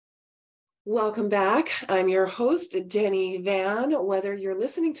Welcome back. I'm your host, Denny Van. Whether you're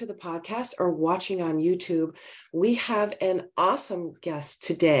listening to the podcast or watching on YouTube, we have an awesome guest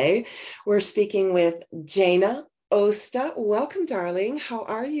today. We're speaking with Jana Osta. Welcome, darling. How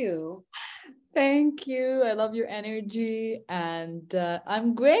are you? Thank you. I love your energy and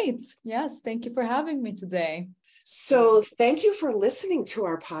I'm great. Yes, thank you for having me today. So, thank you for listening to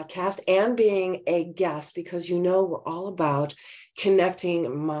our podcast and being a guest because we're all about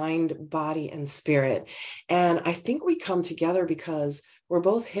connecting mind, body, and spirit. And I think we come together because we're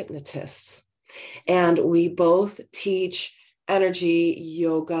both hypnotists and we both teach energy,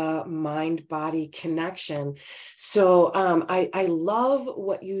 yoga, mind body connection. So I love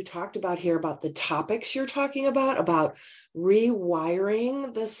what you talked about here about the topics you're talking about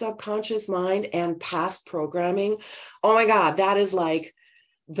rewiring the subconscious mind and past programming. Oh my God, that is like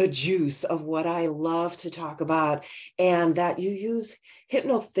the juice of what I love to talk about, and that you use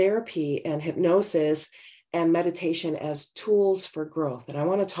hypnotherapy and hypnosis and meditation as tools for growth. And I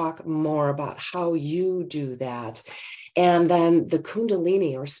want to talk more about how you do that. And then the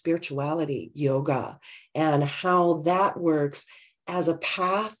Kundalini or spirituality yoga and how that works as a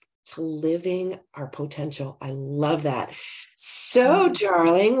path to living our potential. I love that. So,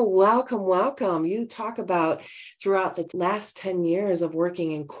 darling, welcome, welcome. You talk about throughout the last 10 years of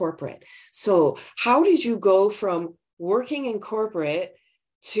working in corporate. So, how did you go from working in corporate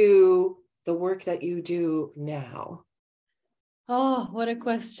to the work that you do now? Oh, what a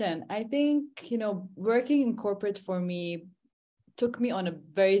question. I think, working in corporate for me took me on a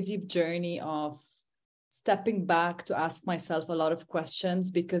very deep journey of stepping back to ask myself a lot of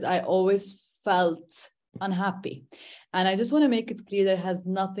questions because I always felt unhappy. And I just want to make it clear that it has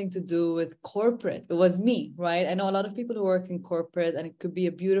nothing to do with corporate. It was me, right? I know a lot of people who work in corporate and it could be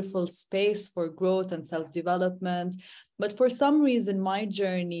a beautiful space for growth and self-development. But for some reason, my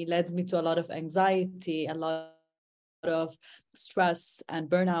journey led me to a lot of anxiety, a lot of stress and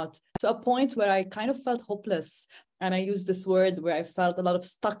burnout to a point where I kind of felt hopeless. And I use this word where I felt a lot of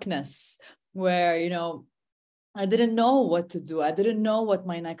stuckness, where, I didn't know what to do. I didn't know what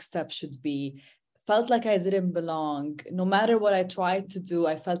my next step should be. Felt like I didn't belong. No matter what I tried to do,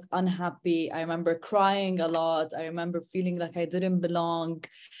 I felt unhappy. I remember crying a lot. I remember feeling like I didn't belong.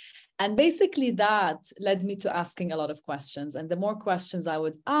 And basically that led me to asking a lot of questions. And the more questions I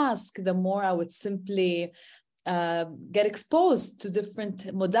would ask, the more I would simply get exposed to different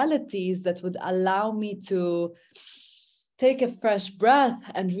modalities that would allow me to take a fresh breath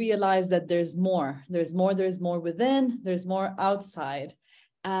and realize that there's more within, there's more outside.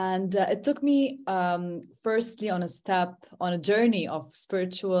 And it took me firstly on a journey of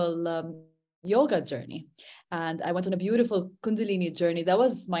spiritual yoga journey. And I went on a beautiful Kundalini journey. That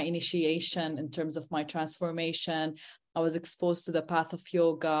was my initiation in terms of my transformation. I was exposed to the path of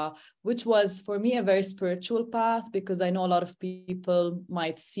yoga, which was for me a very spiritual path, because I know a lot of people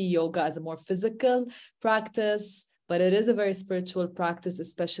might see yoga as a more physical practice, but it is a very spiritual practice,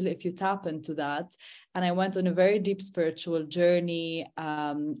 especially if you tap into that. And I went on a very deep spiritual journey,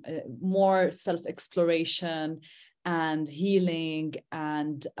 more self-exploration and healing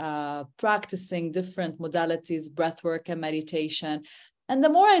and practicing different modalities, breathwork and meditation. And the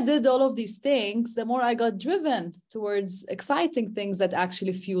more I did all of these things, the more I got driven towards exciting things that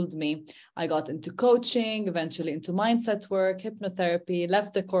actually fueled me. I got into coaching, eventually into mindset work, hypnotherapy,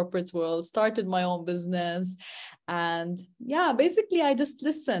 left the corporate world, started my own business. And yeah, basically, I just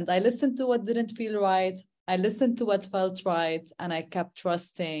listened. I listened to what didn't feel right. I listened to what felt right, and I kept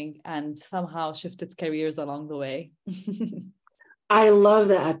trusting and somehow shifted careers along the way. I love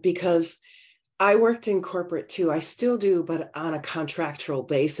that because I worked in corporate too. I still do, but on a contractual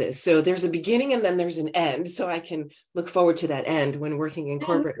basis. So there's a beginning and then there's an end. So I can look forward to that end when working in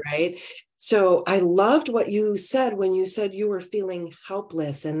corporate, right? So I loved what you said when you said you were feeling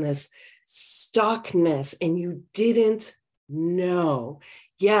helpless and this stuckness and you didn't know,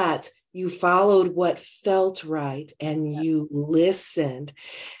 yet you followed what felt right and you listened.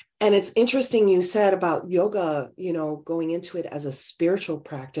 And it's interesting you said about yoga, going into it as a spiritual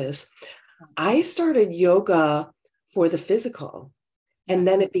practice. I started yoga for the physical, and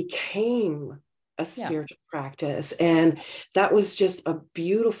then it became a spiritual practice. And that was just a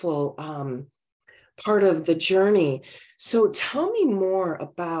beautiful part of the journey. So tell me more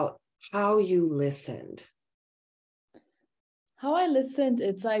about how you listened. How I listened,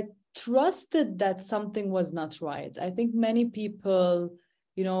 it's I trusted that something was not right. I think many people,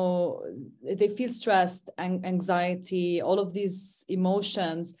 they feel stressed and anxiety, all of these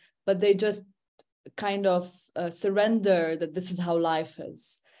emotions, but they just kind of surrender that this is how life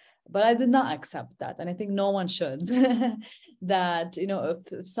is. But I did not accept that. And I think no one should. that,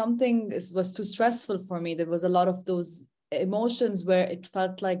 if something was too stressful for me, there was a lot of those emotions where it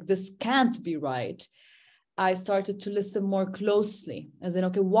felt like this can't be right. I started to listen more closely, as in,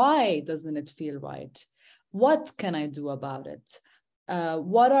 okay, why doesn't it feel right? What can I do about it?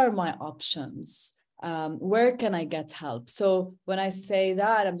 What are my options? Where can I get help? So when I say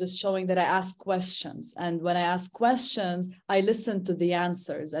that, I'm just showing that I ask questions. And when I ask questions, I listen to the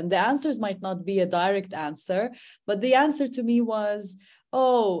answers. And the answers might not be a direct answer, but the answer to me was,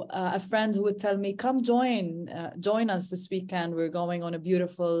 a friend who would tell me, come join us this weekend. We're going on a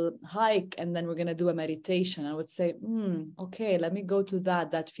beautiful hike, and then we're going to do a meditation. I would say, okay, let me go to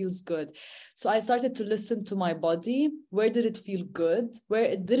that. That feels good. So I started to listen to my body. Where did it feel good? Where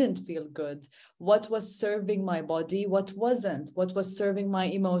it didn't feel good? What was serving my body? What wasn't? What was serving my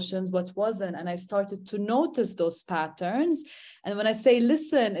emotions? What wasn't? And I started to notice those patterns. And when I say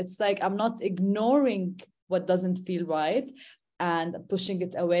listen, it's like I'm not ignoring what doesn't feel right and pushing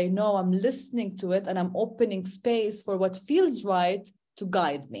it away. No, I'm listening to it and I'm opening space for what feels right to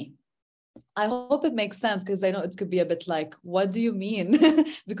guide me. I hope it makes sense, because I know it could be a bit like, what do you mean?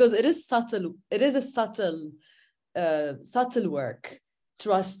 Because it is subtle. It is a subtle work,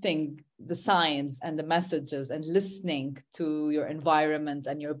 trusting the signs and the messages and listening to your environment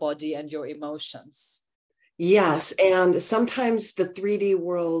and your body and your emotions. Yes. And sometimes the 3D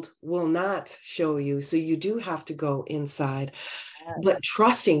world will not show you. So you do have to go inside. Yes. But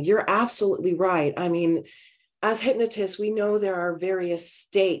trusting, you're absolutely right. I mean, as hypnotists, we know there are various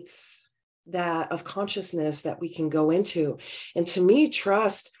states of consciousness that we can go into. And to me,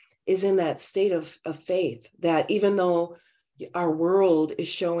 trust is in that state of faith, that even though our world is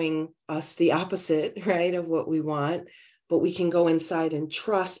showing us the opposite, right, of what we want, but we can go inside and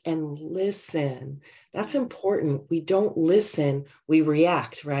trust and listen. That's important. We don't listen, we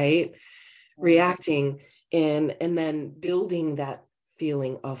react, right? Reacting and then building that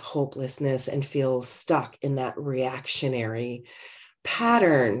feeling of hopelessness and feel stuck in that reactionary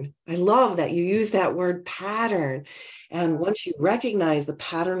pattern. I love that you use that word pattern. And once you recognize the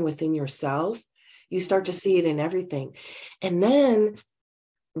pattern within yourself, you start to see it in everything. And then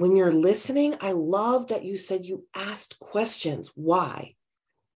when you're listening, I love that you said you asked questions. Why?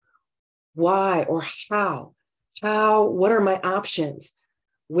 Why or how? How? What are my options?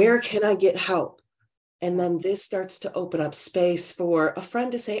 Where can I get help? And then this starts to open up space for a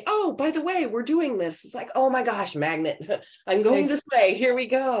friend to say, oh, by the way, we're doing this. It's like, oh my gosh, magnet, I'm going this way. Here we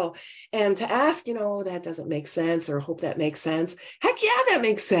go. And to ask, that doesn't make sense, or hope that makes sense. Heck yeah, that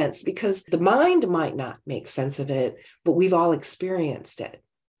makes sense, because the mind might not make sense of it, but we've all experienced it,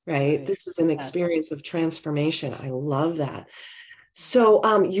 right? This is an experience of transformation. I love that. So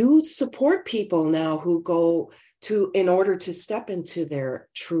you support people now who go in order to step into their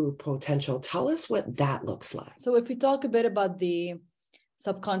true potential. Tell us what that looks like. So if we talk a bit about the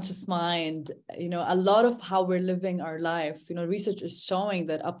subconscious mind, a lot of how we're living our life, research is showing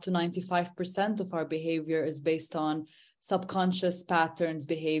that up to 95% of our behavior is based on subconscious patterns,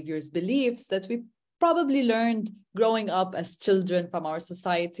 behaviors, beliefs that we probably learned growing up as children from our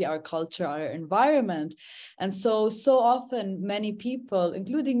society, our culture, our environment. And so often many people,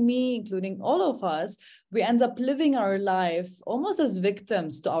 including me, including all of us, we end up living our life almost as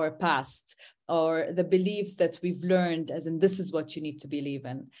victims to our past, or the beliefs that we've learned, as in this is what you need to believe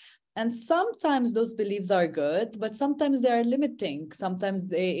in. And sometimes those beliefs are good, but sometimes they are limiting. Sometimes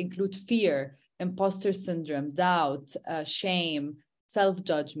they include fear, imposter syndrome, doubt, shame,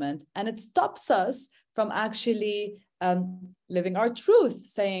 self-judgment, and it stops us from actually living our truth,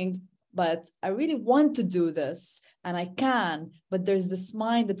 saying, but I really want to do this and I can, but there's this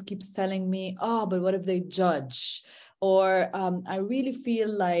mind that keeps telling me, oh, but what if they judge? Or I really feel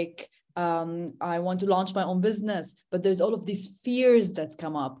like I want to launch my own business, but there's all of these fears that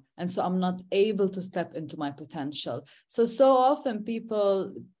come up. And so I'm not able to step into my potential. So often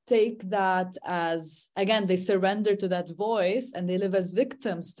people take that as, again, they surrender to that voice and they live as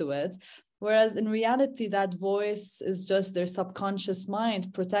victims to it. Whereas in reality, that voice is just their subconscious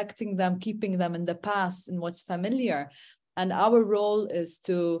mind protecting them, keeping them in the past and what's familiar. And our role is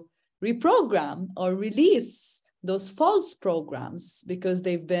to reprogram or release those false programs, because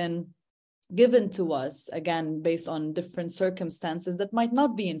they've been given to us, again, based on different circumstances that might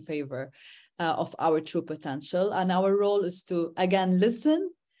not be in favor of our true potential. And our role is to, again,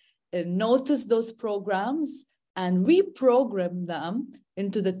 listen, notice those programs and reprogram them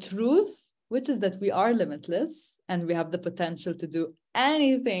into the truth, which is that we are limitless and we have the potential to do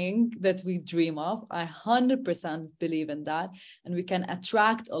anything that we dream of. I 100% believe in that. And we can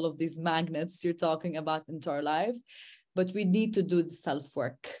attract all of these magnets you're talking about into our life, but we need to do the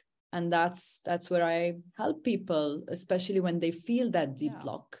self-work. And that's where I help people, especially when they feel that deep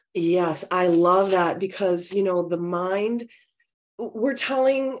block. Yes, I love that, because, the mind, we're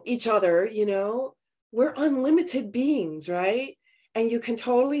telling each other, we're unlimited beings, right? And you can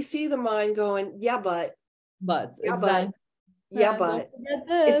totally see the mind going, yeah, but Exactly. Don't forget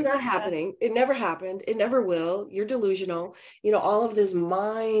this. It's not happening. It never happened. It never will. You're delusional. All of this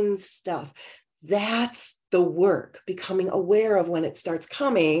mind stuff. That's the work, becoming aware of when it starts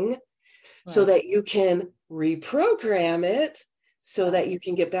coming, so that you can reprogram it, so that you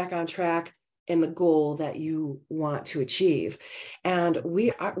can get back on track in the goal that you want to achieve. And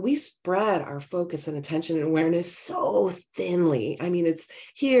we spread our focus and attention and awareness so thinly. I mean, it's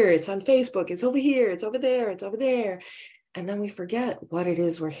here, it's on Facebook, it's over here, it's over there, it's over there. And then we forget what it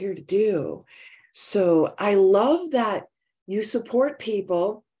is we're here to do. So I love that you support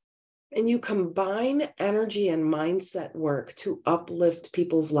people and you combine energy and mindset work to uplift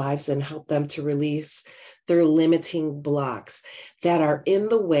people's lives and help them to release their limiting blocks that are in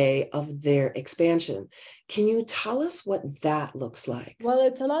the way of their expansion. Can you tell us what that looks like? Well,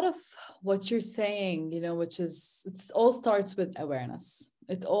 it's a lot of what you're saying, which is, it all starts with awareness.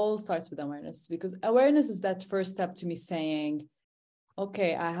 It all starts with awareness, because awareness is that first step to me saying,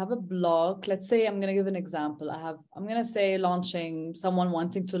 okay, I have a block. Let's say, I'm going to give an example. I'm going to say someone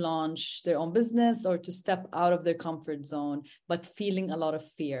wanting to launch their own business or to step out of their comfort zone, but feeling a lot of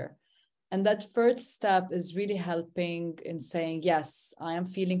fear. And that first step is really helping in saying, yes, I am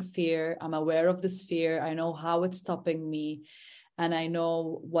feeling fear. I'm aware of this fear. I know how it's stopping me, and I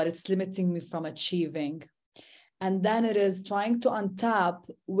know what it's limiting me from achieving. And then it is trying to untap,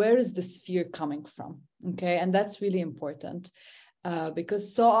 where is this fear coming from? Okay. And that's really important.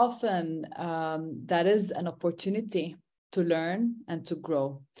 Because so often that is an opportunity to learn and to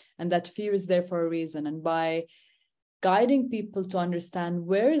grow. And that fear is there for a reason. And by guiding people to understand,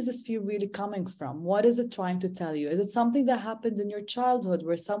 where is this fear really coming from? What is it trying to tell you? Is it something that happened in your childhood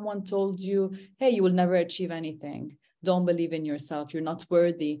where someone told you, hey, you will never achieve anything. Don't believe in yourself. You're not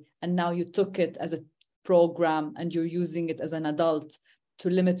worthy. And now you took it as a program and you're using it as an adult to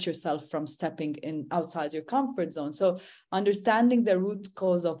limit yourself from stepping in outside your comfort zone. So understanding the root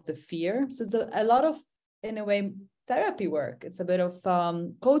cause of the fear. So it's a lot of, in a way, therapy work. It's a bit of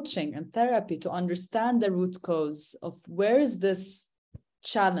coaching and therapy to understand the root cause of where is this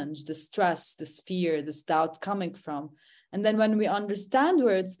challenge, this stress, this fear, this doubt coming from. And then when we understand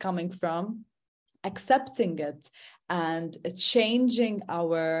where it's coming from, accepting it and changing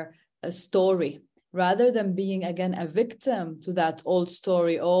our story, rather than being, again, a victim to that old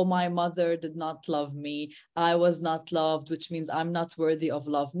story. Oh, my mother did not love me. I was not loved, which means I'm not worthy of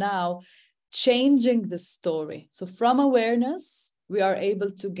love now. Changing the story. So from awareness, we are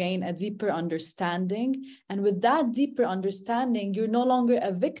able to gain a deeper understanding. And with that deeper understanding, you're no longer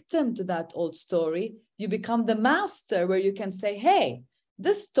a victim to that old story. You become the master, where you can say, hey,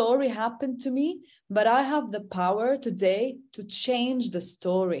 this story happened to me, but I have the power today to change the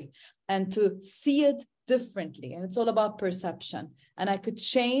story and to see it differently. And it's all about perception. And I could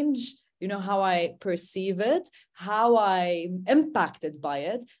change, how I perceive it, how I'm impacted by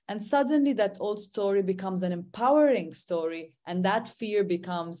it. And suddenly that old story becomes an empowering story. And that fear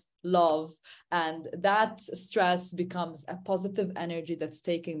becomes love. And that stress becomes a positive energy that's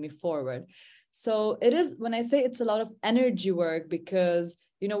taking me forward. So it is, when I say it's a lot of energy work, because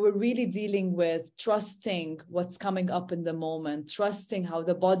we're really dealing with trusting what's coming up in the moment, trusting how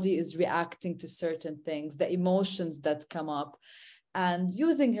the body is reacting to certain things, the emotions that come up. And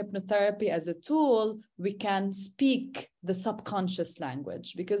using hypnotherapy as a tool, we can speak the subconscious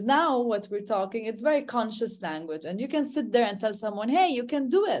language, because now what we're talking, it's very conscious language. And you can sit there and tell someone, hey, you can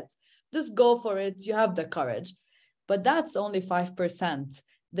do it. Just go for it. You have the courage. But that's only 5%.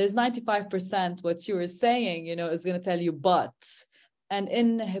 There's 95% what you were saying, is going to tell you, but. And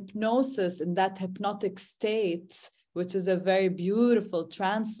in hypnosis, in that hypnotic state, which is a very beautiful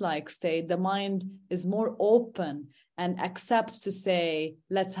trance-like state, the mind is more open and accepts to say,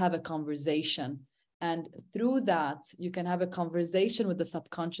 let's have a conversation. And through that, you can have a conversation with the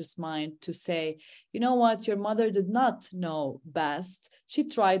subconscious mind to say, you know what, your mother did not know best. She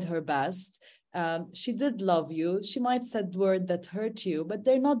tried her best. She did love you. She might have said words that hurt you, but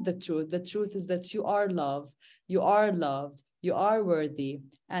they're not the truth. The truth is that you are loved. You are loved. You are worthy,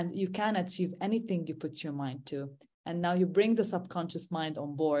 and you can achieve anything you put your mind to. And now you bring the subconscious mind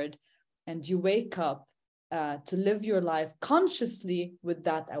on board, and you wake up to live your life consciously with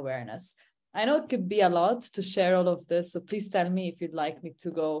that awareness. I know it could be a lot to share all of this, so please tell me if you'd like me to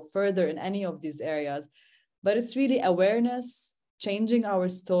go further in any of these areas. But it's really awareness, changing our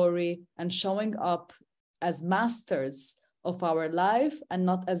story, and showing up as masters of our life and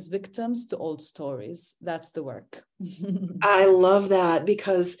not as victims to old stories. That's the work. I love that,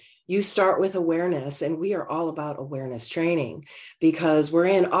 because you start with awareness, and we are all about awareness training because we're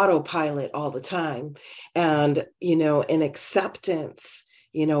in autopilot all the time. And, in acceptance,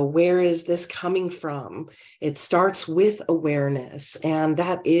 where is this coming from? It starts with awareness. And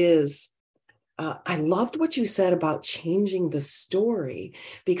that is, I loved what you said about changing the story,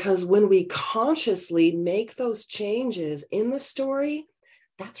 because when we consciously make those changes in the story,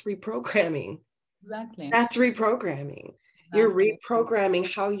 that's reprogramming. Exactly. That's reprogramming. You're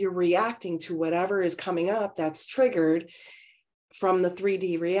reprogramming how you're reacting to whatever is coming up that's triggered from the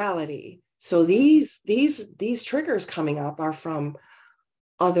 3D reality. So these triggers coming up are from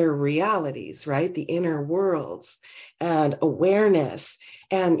other realities, right? The inner worlds and awareness.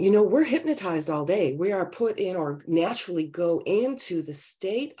 And, we're hypnotized all day. We are put in, or naturally go into, the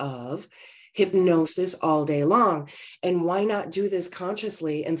state of hypnosis all day long. And why not do this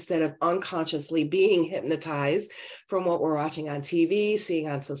consciously instead of unconsciously being hypnotized from what we're watching on TV, seeing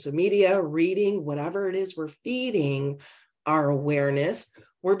on social media, reading, whatever it is we're feeding our awareness,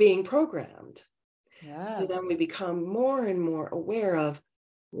 we're being programmed. Yes. So then we become more and more aware of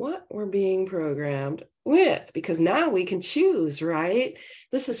what we're being programmed with, because now we can choose, right?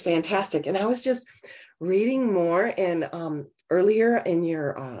 This is fantastic. And I was just reading more, and earlier in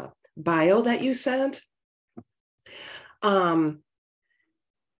your bio that you sent,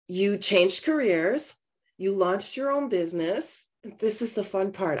 you changed careers, you launched your own business. This is the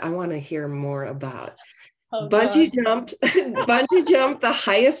fun part I want to hear more about. Bungee jumped the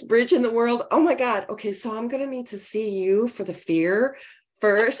highest bridge in the world. Oh my God. Okay, so I'm gonna need to see you for the fear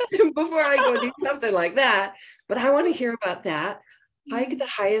first before I go do something like that. But I want to hear about that. Hike the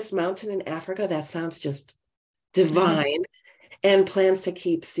highest mountain in Africa. That sounds just divine. And plans to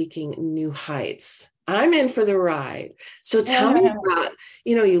keep seeking new heights. I'm in for the ride. So tell me about,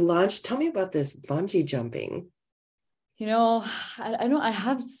 tell me about this bungee jumping. I know I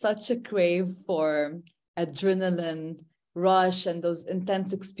have such a crave for adrenaline rush and those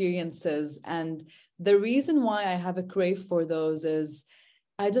intense experiences. And the reason why I have a crave for those is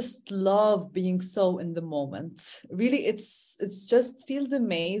I just love being so in the moment. Really, it's just feels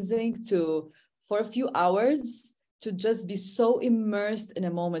amazing for a few hours to just be so immersed in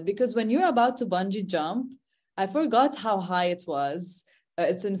a moment. Because when you're about to bungee jump, I forgot how high it was.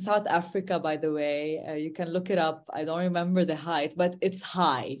 It's in South Africa, by the way. You can look it up. I don't remember the height, but it's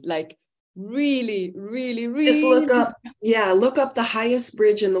high, like really, really, really. Just look up the highest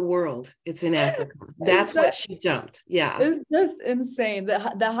bridge in the world. It's in Africa. That's what she jumped. Yeah. It's just insane.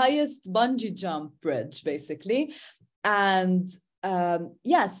 The highest bungee jump bridge, basically. And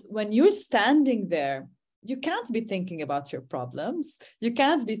yes, when you're standing there, you can't be thinking about your problems. You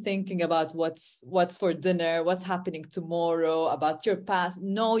can't be thinking about what's for dinner, what's happening tomorrow, about your past.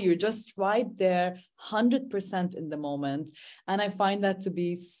 No, you're just right there, 100% in the moment. And I find that to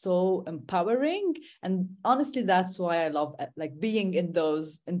be so empowering. And honestly, that's why I love being in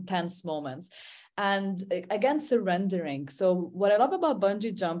those intense moments. And again, surrendering. So what I love about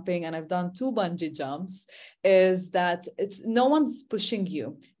bungee jumping, and I've done 2 bungee jumps, is that it's no one's pushing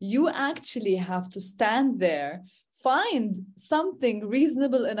you. You actually have to stand there, find something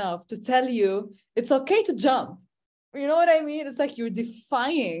reasonable enough to tell you it's okay to jump. You know what I mean? It's like you're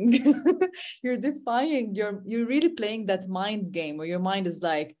defying, you're really playing that mind game where your mind is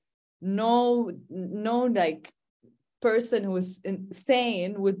like, no, like person who is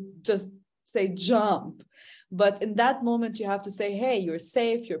insane would just say jump. But in that moment, you have to say, hey, you're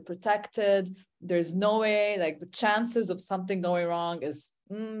safe, you're protected. There's no way, like the chances of something going wrong is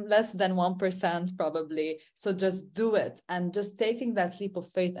less than 1% probably. So just do it. And just taking that leap of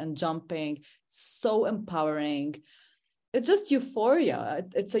faith and jumping, so empowering. It's just euphoria.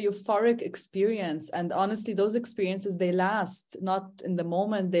 It's a euphoric experience. And honestly, those experiences, they last not in the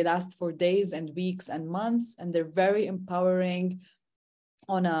moment, they last for days and weeks and months. And they're very empowering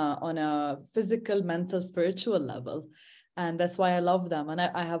on a physical, mental, spiritual level. And that's why I love them. And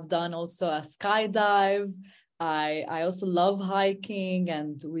I have done also a skydive. I also love hiking,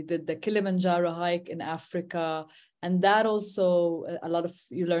 and we did the Kilimanjaro hike in Africa. And that also,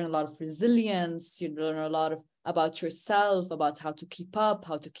 you learn a lot of resilience. You learn a lot about yourself, about how to keep up,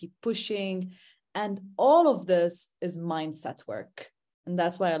 how to keep pushing. And all of this is mindset work. And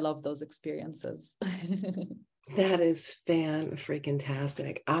that's why I love those experiences. That is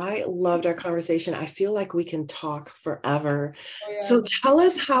fan-freaking-tastic. I loved our conversation. I feel like we can talk forever. Oh, yeah. So tell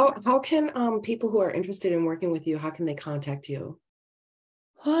us how can people who are interested in working with you, how can they contact you?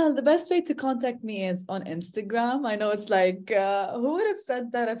 Well, the best way to contact me is on Instagram. I know it's like, who would have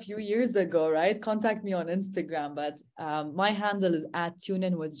said that a few years ago, right? Contact me on Instagram, but my handle is at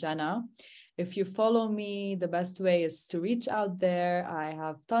TuneInWithJenna. If you follow me, the best way is to reach out there. I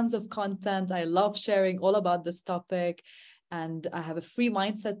have tons of content. I love sharing all about this topic. And I have a free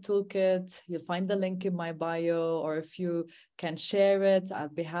mindset toolkit. You'll find the link in my bio, or if you can share it, I'll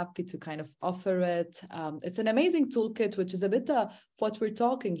be happy to kind of offer it. It's an amazing toolkit, which is a bit of what we're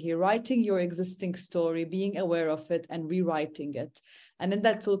talking here, writing your existing story, being aware of it and rewriting it. And in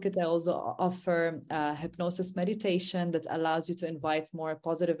that toolkit, I also offer hypnosis meditation that allows you to invite more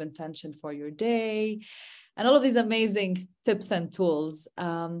positive intention for your day, and all of these amazing tips and tools.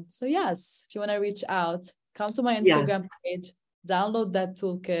 So yes, if you want to reach out, come to my Instagram page, download that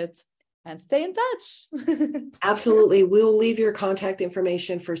toolkit, and stay in touch. Absolutely. We'll leave your contact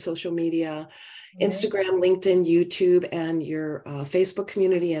information for social media, Instagram, LinkedIn, YouTube, and your Facebook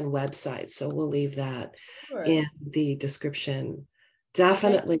community and website. So we'll leave that in the description.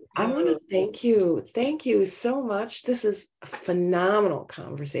 Definitely. I want to thank you. Thank you so much. This is a phenomenal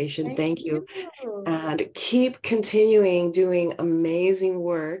conversation. Thank you. And keep continuing doing amazing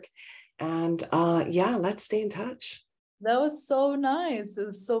work. And let's stay in touch. That was so nice. It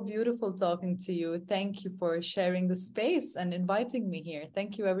was so beautiful talking to you. Thank you for sharing the space and inviting me here.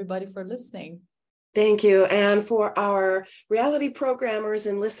 Thank you, everybody, for listening. Thank you. And for our reality programmers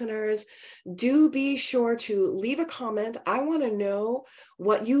and listeners, do be sure to leave a comment. I want to know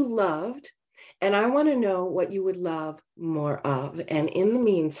what you loved, and I want to know what you would love more of. And in the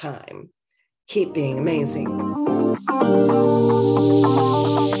meantime, keep being amazing.